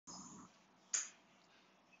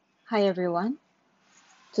Hi everyone.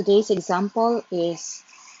 Today's example is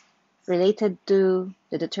related to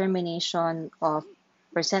the determination of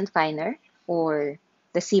percent finer or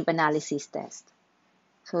the sieve analysis test.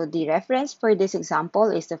 So the reference for this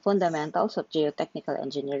example is the Fundamentals of Geotechnical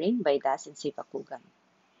Engineering by Das and Sivakugan.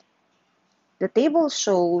 The table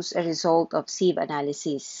shows a result of sieve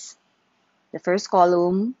analysis. The first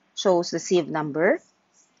column shows the sieve number,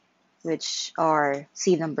 which are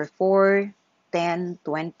sieve number 4, 10,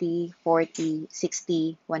 20, 40,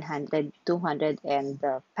 60, 100, 200, and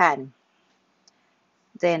the pan.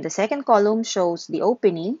 Then the second column shows the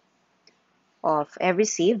opening of every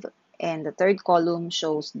sieve, and the third column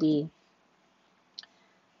shows the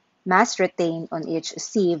mass retained on each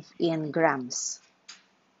sieve in grams.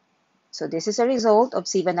 So this is a result of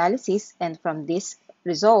sieve analysis, and from this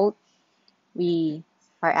result, we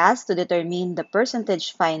are asked to determine the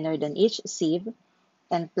percentage finer than each sieve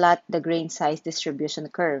and plot the grain size distribution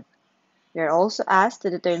curve. We are also asked to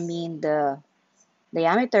determine the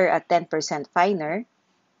diameter at 10% finer,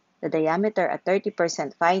 the diameter at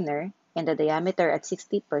 30% finer, and the diameter at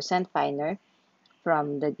 60% finer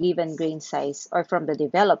from the given grain size or from the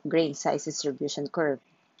developed grain size distribution curve.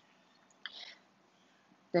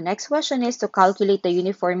 The next question is to calculate the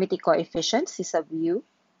uniformity coefficient, C sub U,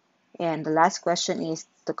 and the last question is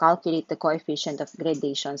to calculate the coefficient of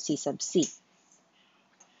gradation, C sub C.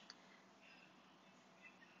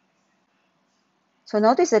 So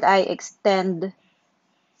notice that I extend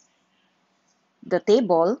the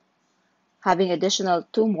table having additional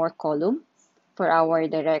 2 more columns for our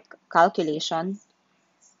direct calculation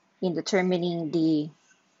in determining the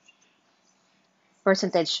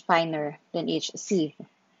percentage finer than each sieve.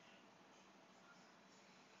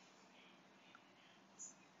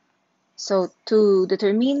 So to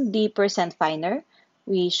determine the percent finer,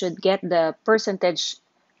 we should get the percentage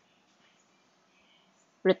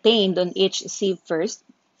retained on each sieve first,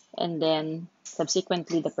 and then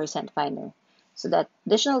subsequently the percent finer. So that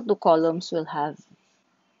additional 2 columns will have,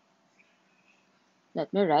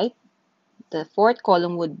 let me write, the fourth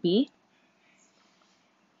column would be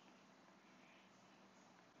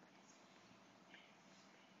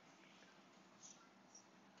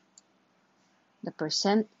the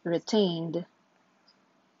percent retained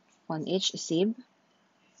on each sieve.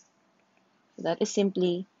 So that is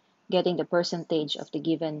simply getting the percentage of the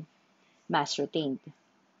given mass retained.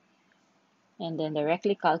 And then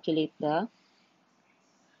directly calculate the,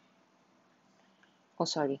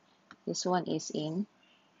 this one is in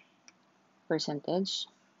percentage.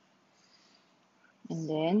 And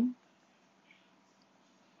then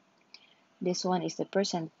this one is the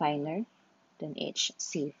percent finer than each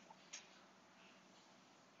sieve.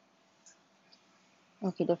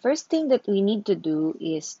 Okay, the first thing that we need to do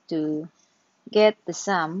is to get the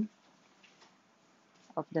sum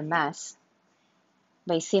of the mass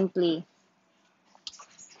by simply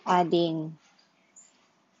adding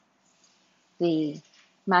the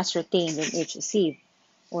mass retained in each sieve.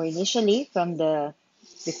 Or initially,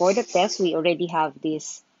 before the test, we already have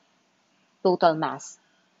this total mass.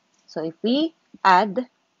 So if we add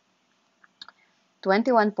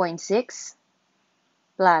 21.6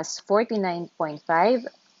 plus 49.5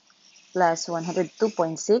 plus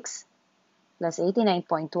 102.6 plus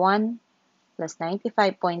 89.1 plus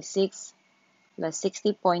 95.6 plus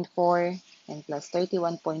 60.4 and plus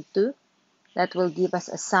 31.2, that will give us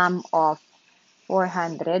a sum of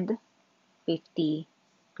 450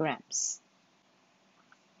 grams.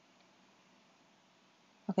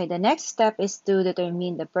 Okay, the next step is to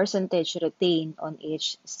determine the percentage retained on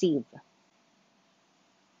each sieve.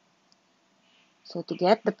 So to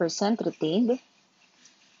get the percent retained,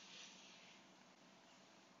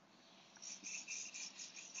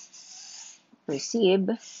 per sieve,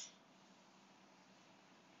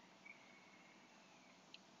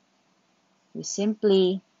 we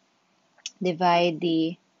simply divide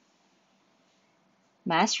the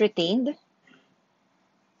mass retained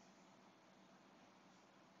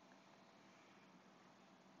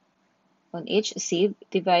on each sieve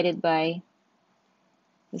divided by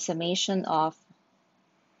the summation of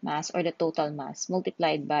mass or the total mass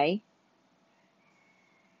multiplied by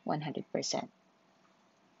 100%.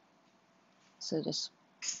 So just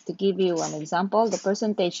to give you one example, the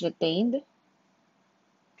percentage retained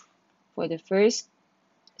for the first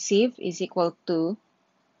sieve is equal to,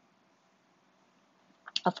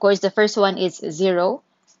 of course, the first one is 0.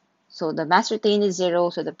 So the mass retained is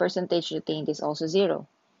 0, so the percentage retained is also 0.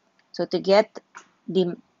 So to get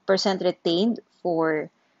the percent retained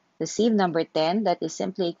for the sieve number 10, that is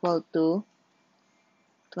simply equal to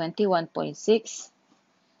 21.6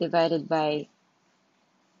 divided by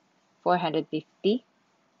 450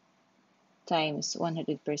 times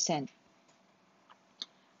 100%.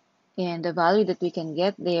 And the value that we can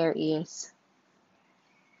get there is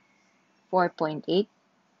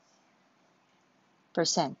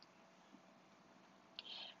 4.8%.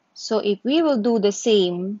 So if we will do the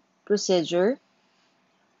same procedure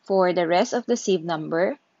for the rest of the sieve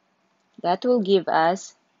number, that will give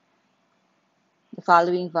us the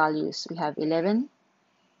following values. We have 11%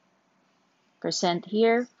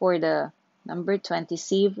 here for the number 20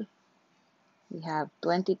 sieve. We have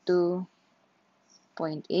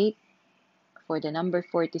 22.8 for the number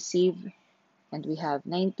 40 sieve, and we have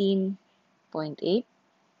 19.8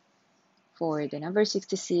 for the number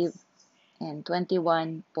 60 sieve, and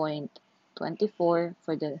 21.24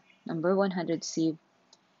 for the number 100 sieve,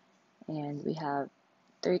 and we have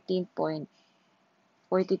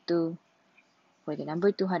 13.42 for the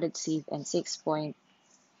number 200 sieve, and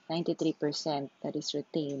 6.93% that is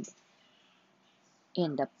retained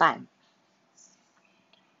in the pan.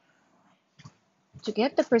 To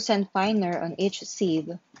get the percent finer on each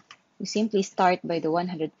sieve, we simply start by the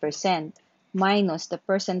 100% minus the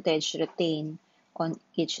percentage retained on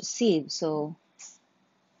each sieve. So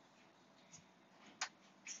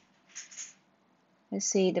let's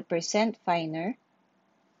say the percent finer,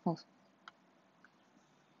 oh,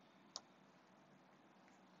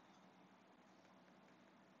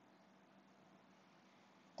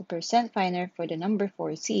 the percent finer for the number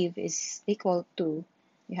 4 sieve is equal to,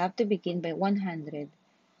 you have to begin by 100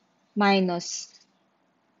 minus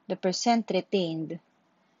the percent retained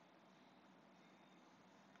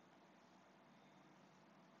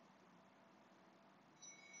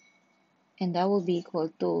and that will be equal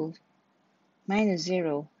to minus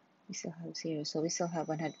 0. We still have 0, so we still have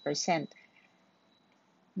 100%,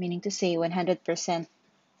 meaning to say 100%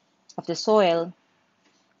 of the soil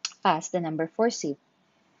as the number 4 sieve.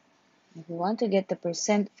 If we want to get the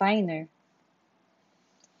percent finer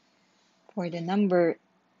for the number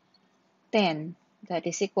 10, that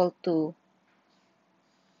is equal to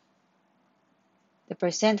the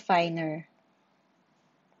percent finer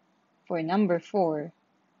for number 4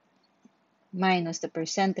 minus the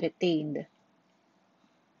percent retained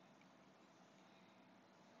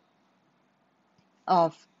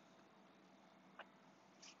of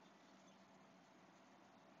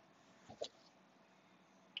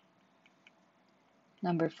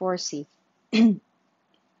number 4 sieve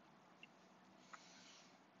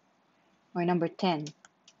or number 10.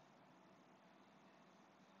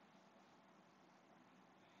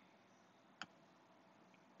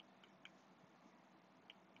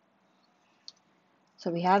 So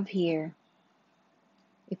we have here,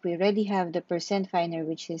 if we already have the percent finer,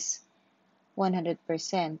 which is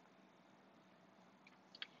 100%,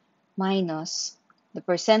 minus the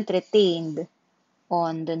percent retained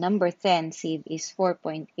on the number 10 sieve is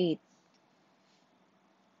 4.8.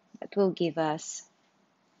 That will give us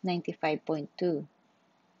 95.2.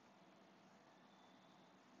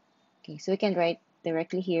 Okay, so we can write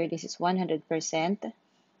directly here, this is 100%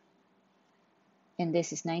 and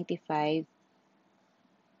this is 95.2.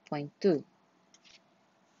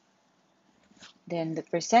 Then the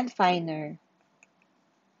percent finer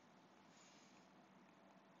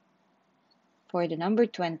for the number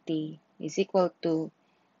 20 is equal to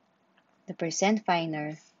the percent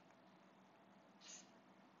finer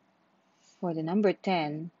for the number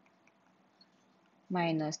 10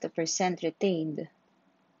 minus the percent retained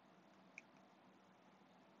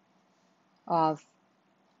of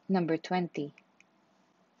number 20.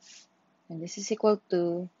 And this is equal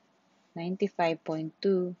to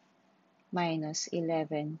 95.2 minus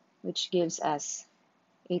 11, which gives us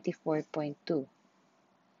 84.2.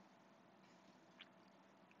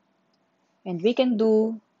 And we can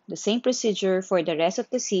do the same procedure for the rest of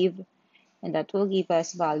the sieve, and that will give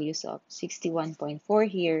us values of 61.4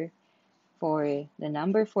 here for the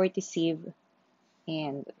number 40 sieve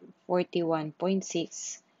and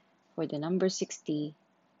 41.6 for the number 60,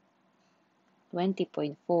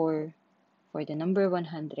 20.4 for the number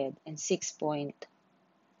 100, and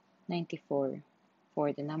 6.94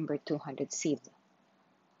 for the number 200 sieve.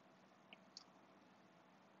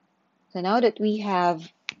 So now that we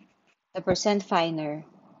have the percent finer,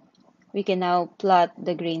 we can now plot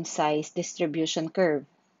the grain size distribution curve.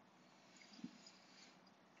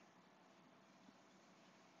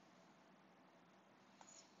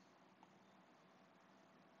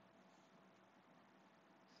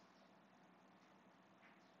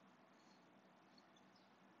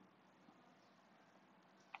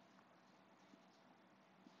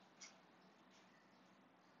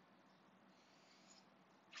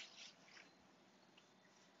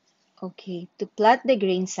 Okay, to plot the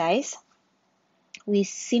grain size, we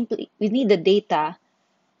need the data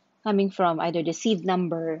coming from either the sieve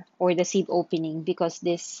number or the sieve opening, because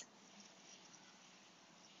this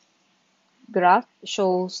graph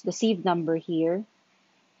shows the sieve number here.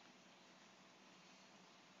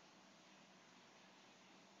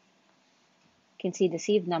 You can see the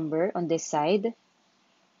sieve number on this side,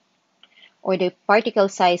 or the particle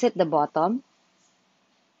size at the bottom.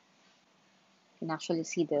 You can actually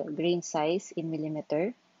see the grain size in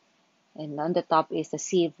millimeter, and on the top is the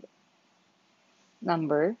sieve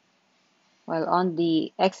number, while on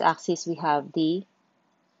the x-axis we have the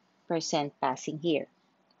percent passing here.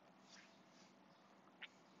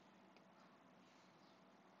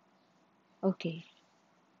 Okay,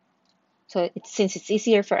 so since it's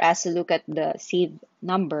easier for us to look at the sieve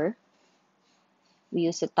number, we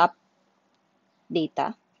use the top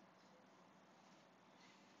data,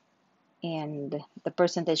 and the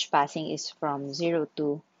percentage passing is from 0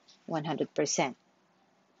 to 100%.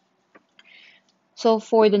 So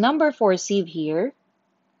for the number for sieve here,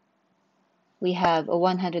 we have a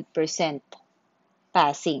 100%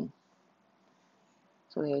 passing.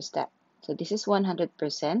 So here's that. So this is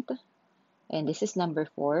 100%, and this is number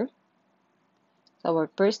 4. So our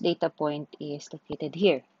first data point is located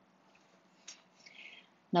here.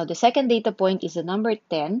 Now the second data point is the number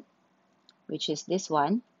 10, which is this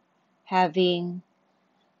one, having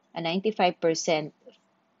a 95%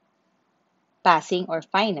 passing or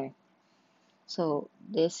finer. So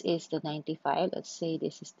this is the 95. Let's say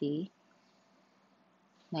this is the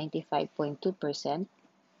 95.2%.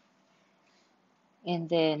 And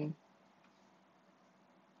then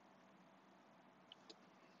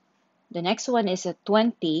the next one is a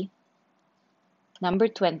 20, number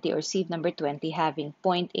 20 or sieve number 20, having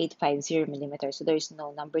 0.850 millimeters. So there's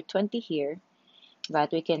no number 20 here,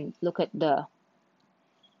 but we can look at the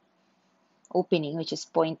opening, which is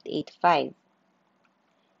 0.85.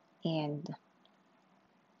 And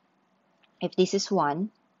if this is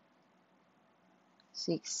 1,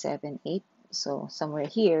 6, 7, 8, so somewhere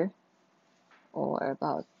here or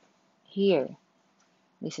about here,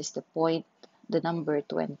 this is the point, the number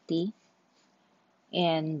 20,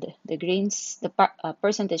 and the grains, the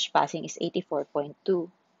percentage passing is 84.2.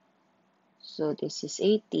 So this is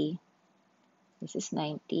 80, this is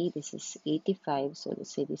 90, this is 85, so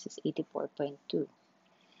let's say this is 84.2.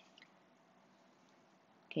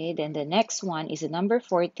 Okay, then the next one is the number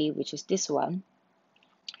 40, which is this one,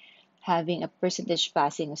 having a percentage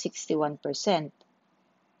passing of 61%.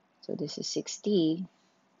 So this is 60,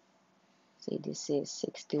 say this is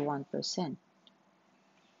 61%.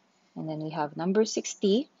 And then we have number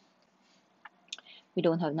 60. We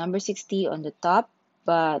don't have number 60 on the top,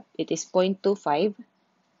 but it is 0.25.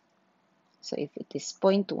 So if it is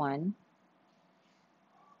 0.1,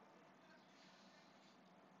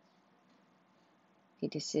 okay,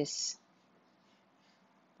 this is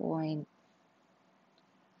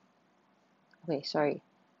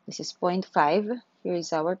this is 0.5. Here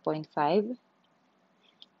is our 0.5.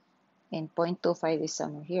 And 0.25 is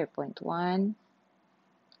somewhere here, 0.1,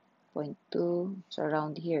 0.2, so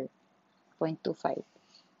around here, 0.25.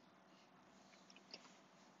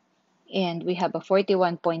 And we have a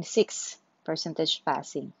 41.6 percentage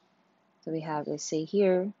passing. So we have, let's say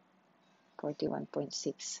here,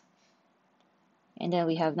 41.6. And then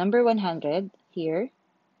we have number 100 here,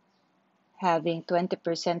 having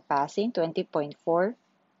 20% passing, 20.4.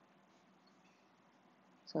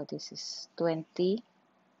 So this is 20,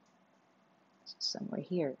 somewhere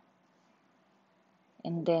here.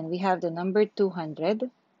 And then we have the number 200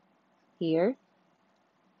 here,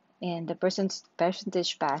 and the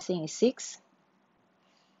percentage passing is 6.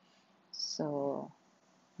 So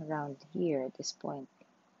around here at this point.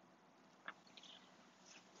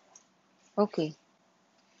 Okay,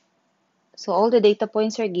 so all the data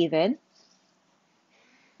points are given.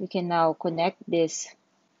 We can now connect this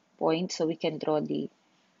point so we can draw the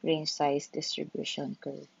range size distribution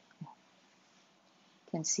curve. You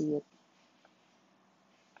can see it.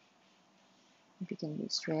 If you can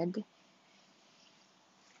use red.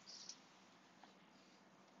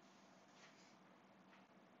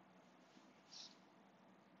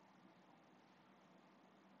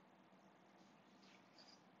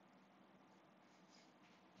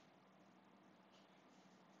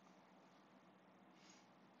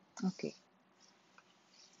 Okay,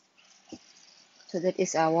 so that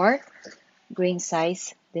is our grain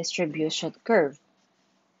size distribution curve.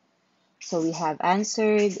 So we have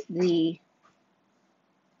answered the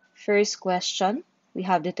first question. We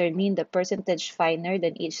have determined the percentage finer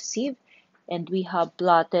than each sieve, and we have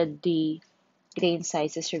plotted the grain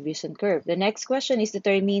size distribution curve. The next question is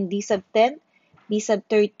determine D sub 10, D sub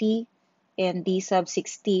 30, and D sub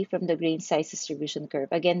 60 from the grain size distribution curve.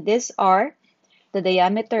 Again, these are the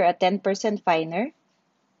diameter at 10% finer,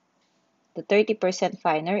 the 30%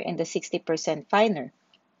 finer, and the 60% finer.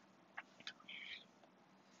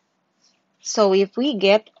 So if we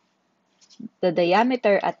get the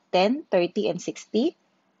diameter at 10, 30, and 60,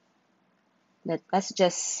 let's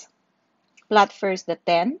just plot first the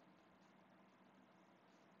 10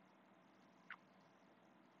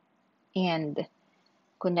 and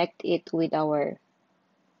connect it with our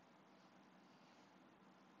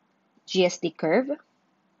GSD curve.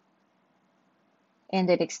 And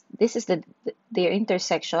then this is their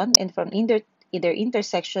intersection, and from either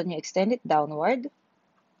intersection you extend it downward.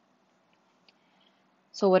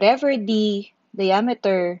 So whatever the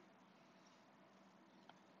diameter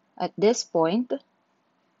at this point,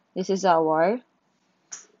 this is our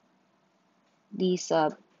D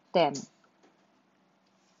sub 10.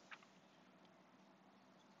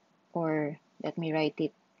 Or let me write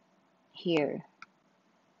it here.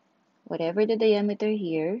 Whatever the diameter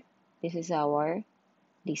here, this is our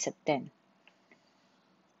D sub 10.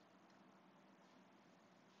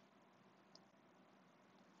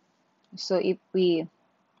 So if we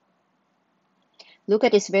look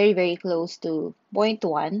at this very, very close to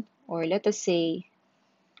 0.1, or let us say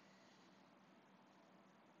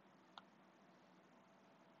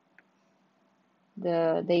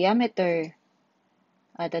the diameter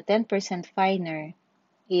at the 10% finer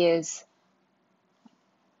is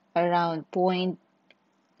around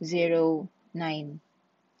 0.09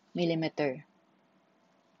 millimeter.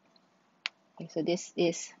 Okay, so this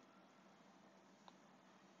is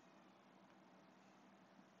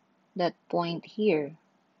that point here.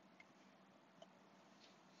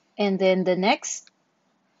 And then the next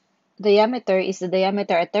diameter is the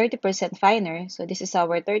diameter at 30% finer. So this is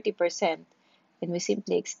our 30%. And we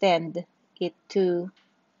simply extend it to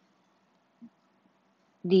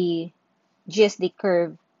the GSD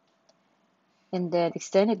curve and then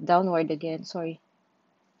extend it downward again. Sorry.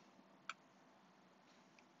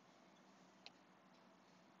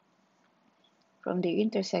 From the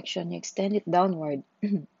intersection, you extend it downward.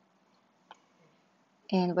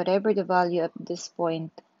 And whatever the value at this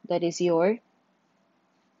point, that is your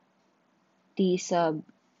D sub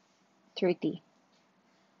 30.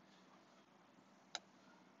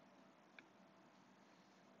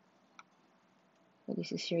 So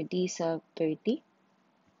this is your D sub 30.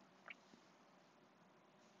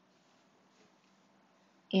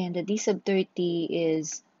 And the D sub 30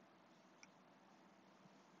 is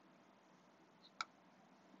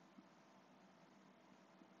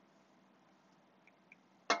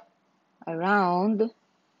around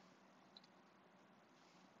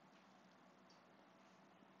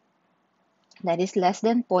that is less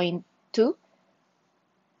than 0.2.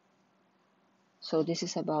 So this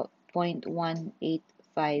is about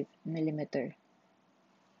 0.185 millimeter.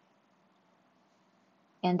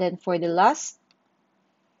 And then for the last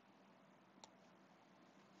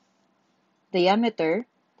diameter,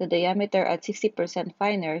 the diameter at 60%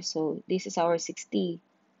 finer, so this is our 60.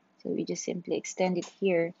 So we just simply extend it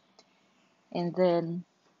here. And then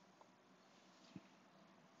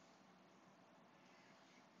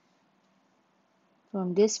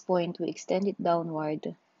from this point, we extend it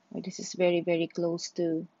downward. This is very, very close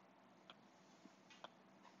to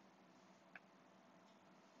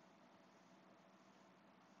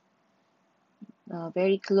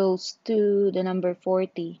the number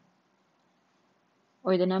 40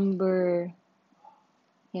 or the number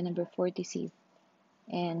 40 Sieve.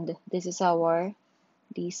 And this is our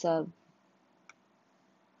D sub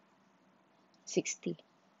 60.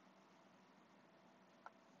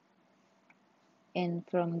 And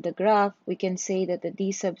from the graph, we can say that the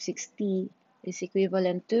D sub 60 is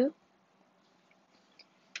equivalent to,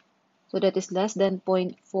 so that is less than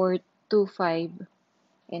 0.425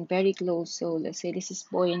 and very close. So let's say this is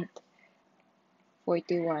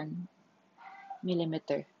 0.41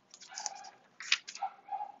 millimeter.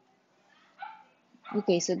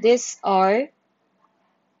 Okay, so these are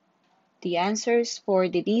the answers for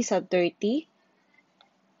the D sub 30,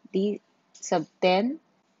 D sub 10,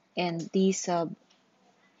 and D sub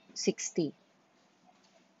 60.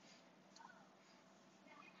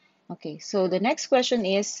 Okay, so the next question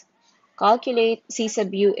is calculate C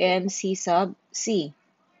sub U and C sub C.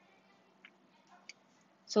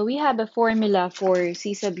 So we have a formula for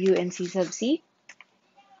C sub U and C sub C.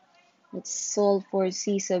 Let's solve for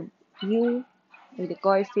C sub U with the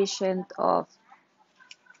coefficient of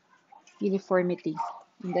uniformity.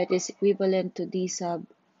 And that is equivalent to D sub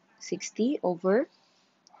 60 over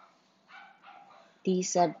D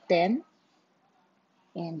sub 10.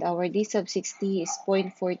 And our D sub 60 is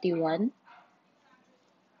 0.41.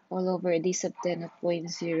 all over d sub 10 of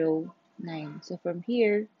 0.09. So from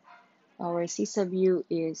here, our c sub u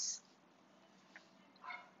is,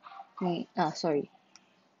 our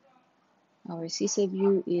c sub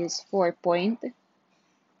u is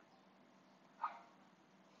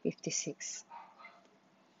 4.56.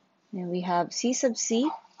 And we have c sub c,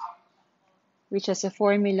 which has a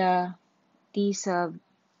formula d sub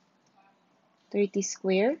 30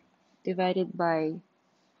 squared divided by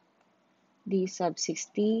d sub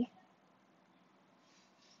 60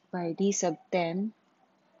 by d sub 10,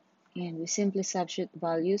 and we simply substitute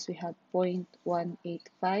values. We have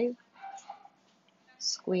 0.185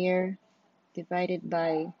 square divided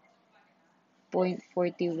by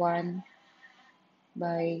 0.41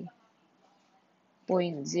 by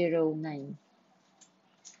 0.09.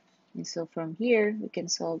 And so from here, we can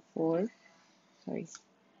solve for,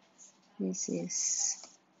 this is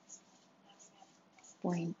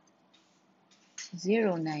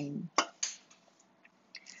 0.09.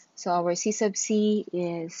 So our C sub C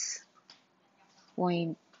is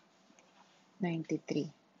 0.93.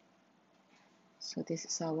 So this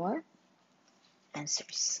is our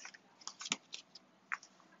answers.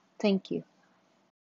 Thank you.